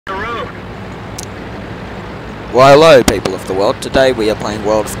Well, hello people of the world. Today we are playing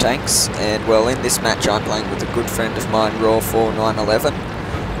World of Tanks, and well, in this match I'm playing with a good friend of mine, Raw4911,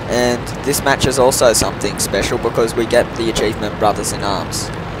 and this match is also something special because we get the achievement Brothers in Arms,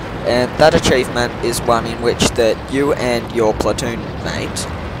 and that achievement is one in which that you and your platoon mate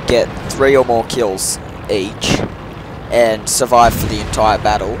get 3 or more kills each and survive for the entire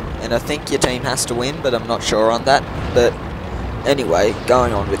battle, and I think your team has to win, but I'm not sure on that. But anyway,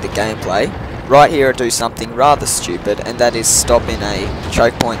 going on with the gameplay. Right here I do something rather stupid, and that is stop in a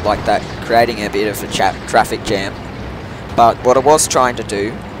choke point like that, creating a bit of a traffic jam. But what I was trying to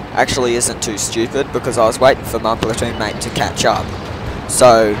do actually isn't too stupid, because I was waiting for my platoon mate to catch up,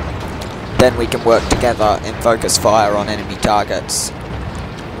 so then we can work together and focus fire on enemy targets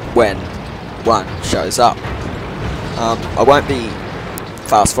when one shows up. I won't be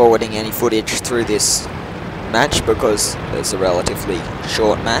fast forwarding any footage through this match because it's a relatively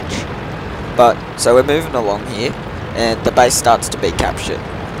short match. But so we're moving along here, and the base starts to be captured,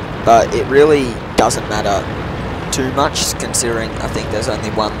 but it really doesn't matter too much considering I think there's only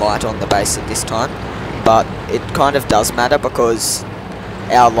one light on the base at this time, but it kind of does matter because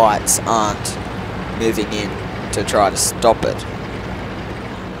our lights aren't moving in to try to stop it.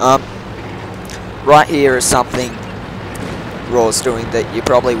 Right here is something Raw's doing that you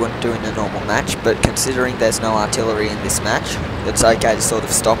probably wouldn't do in a normal match, but considering there's no artillery in this match, it's okay to sort of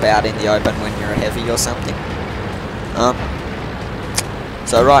stop out in the open when you're a heavy or something.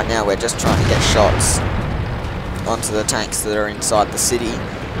 So right now we're just trying to get shots onto the tanks that are inside the city,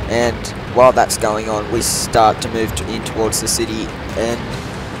 and while that's going on we start to move in towards the city,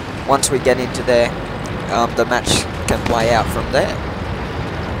 and once we get into there the match can play out from there.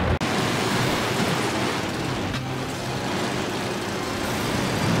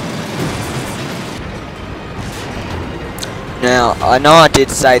 Now, I know I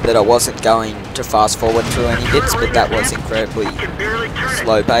did say that I wasn't going to fast forward through any bits, but that was incredibly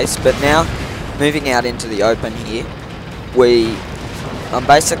slow pace. But now, moving out into the open here, I'm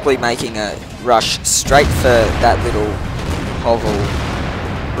basically making a rush straight for that little hovel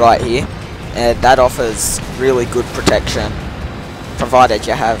right here, and that offers really good protection, provided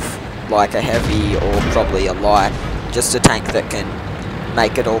you have like a heavy or probably a light, just a tank that can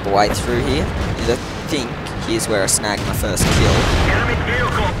make it all the way through here. And I think here's where I snagged my first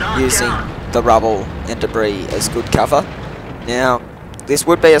kill, using the rubble and debris as good cover. Now, this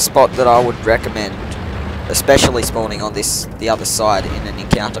would be a spot that I would recommend, especially spawning on the other side in an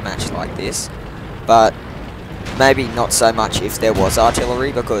encounter match like this, but maybe not so much if there was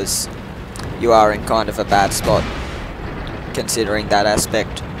artillery, because you are in kind of a bad spot considering that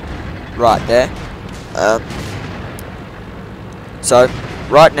aspect right there. So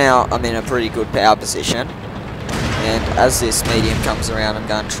right now I'm in a pretty good power position, and as this medium comes around I'm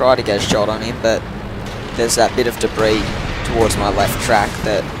going to try to get a shot on him, but there's that bit of debris towards my left track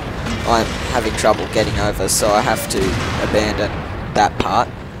that I'm having trouble getting over, so I have to abandon that part.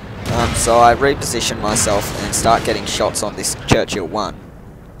 So I reposition myself and start getting shots on this Churchill 1,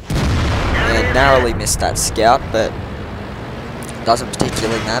 and narrowly missed that scout, but doesn't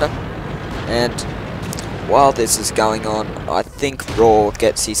particularly matter. And while this is going on, I think Raw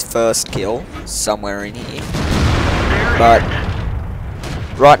gets his first kill somewhere in here. But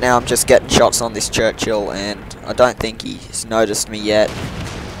right now I'm just getting shots on this Churchill, and I don't think he's noticed me yet.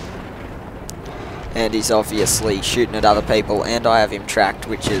 And he's obviously shooting at other people, and I have him tracked,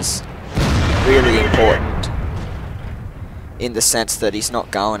 which is really important in the sense that he's not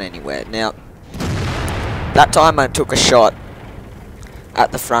going anywhere. Now, that time I took a shot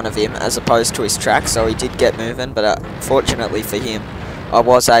at the front of him as opposed to his track, so he did get moving, but fortunately for him I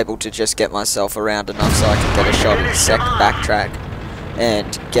was able to just get myself around enough so I could get a shot at the second backtrack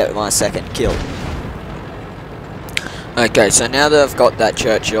and get my second kill. Okay, so now that I've got that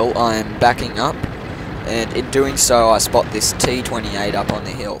Churchill, I'm backing up, and in doing so I spot this T-28 up on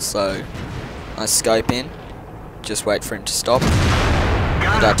the hill, so I scope in, just wait for him to stop,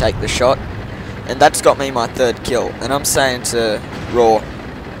 and I take the shot, and that's got me my third kill. And I'm saying to Raw,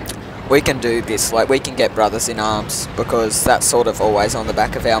 we can do this, like we can get Brothers in Arms, because that's sort of always on the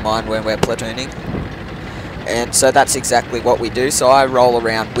back of our mind when we're platooning. And so that's exactly what we do, so I roll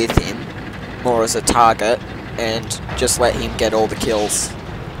around with him, more as a target, and just let him get all the kills.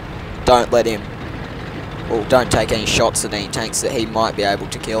 Don't let him, or don't take any shots at any tanks that he might be able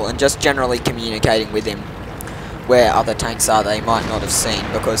to kill, and just generally communicating with him where other tanks are they might not have seen,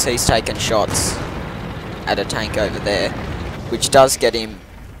 because he's taken shots at a tank over there, which does get him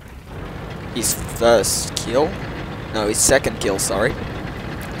his first kill, no, his second kill, sorry.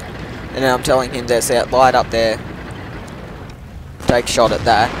 And now I'm telling him there's that light up there, take a shot at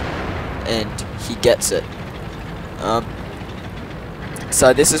that, and he gets it.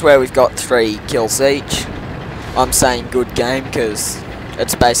 So this is where we've got 3 kills each. I'm saying good game because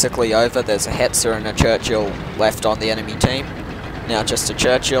it's basically over. There's a Hetzer and a Churchill left on the enemy team. Now just a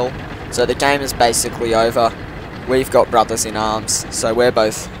Churchill. So the game is basically over. We've got brothers in arms, so we're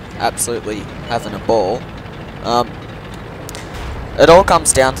both absolutely having a ball. It all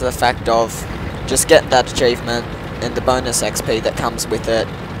comes down to the fact of just getting that achievement and the bonus XP that comes with it,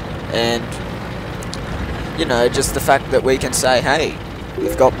 and you know, just the fact that we can say, hey,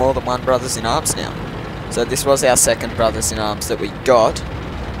 we've got more than one brothers in arms now. So this was our second brothers in arms that we got.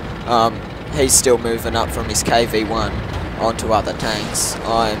 He's still moving up from his KV1 onto other tanks.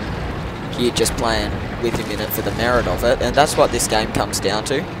 I'm here just playing with him in it for the merit of it, and that's what this game comes down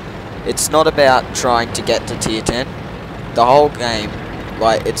to. It's not about trying to get to tier 10. The whole game,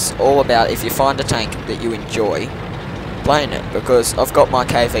 like, it's all about if you find a tank that you enjoy playing it, because I've got my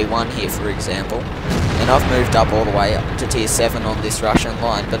KV1 here, for example, and I've moved up all the way up to tier 7 on this Russian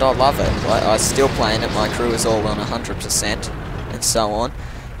line, but I love it. Like, I'm still playing it, my crew is all on 100% and so on,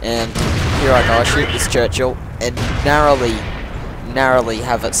 and here I go, I shoot this Churchill and narrowly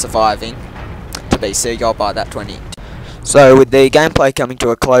have it surviving to be seagull by that 20. So with the gameplay coming to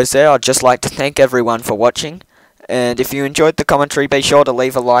a close there, I'd just like to thank everyone for watching, and if you enjoyed the commentary, be sure to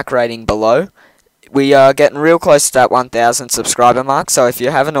leave a like rating below. We are getting real close to that 1,000 subscriber mark, so if you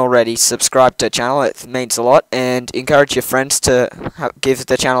haven't already subscribed to the channel, it means a lot, and encourage your friends to give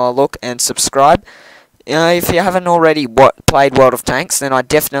the channel a look and subscribe. If you haven't already played World of Tanks, then I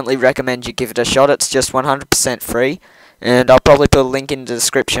definitely recommend you give it a shot. It's just 100% free, and I'll probably put a link in the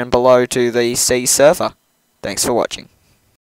description below to the C server. Thanks for watching.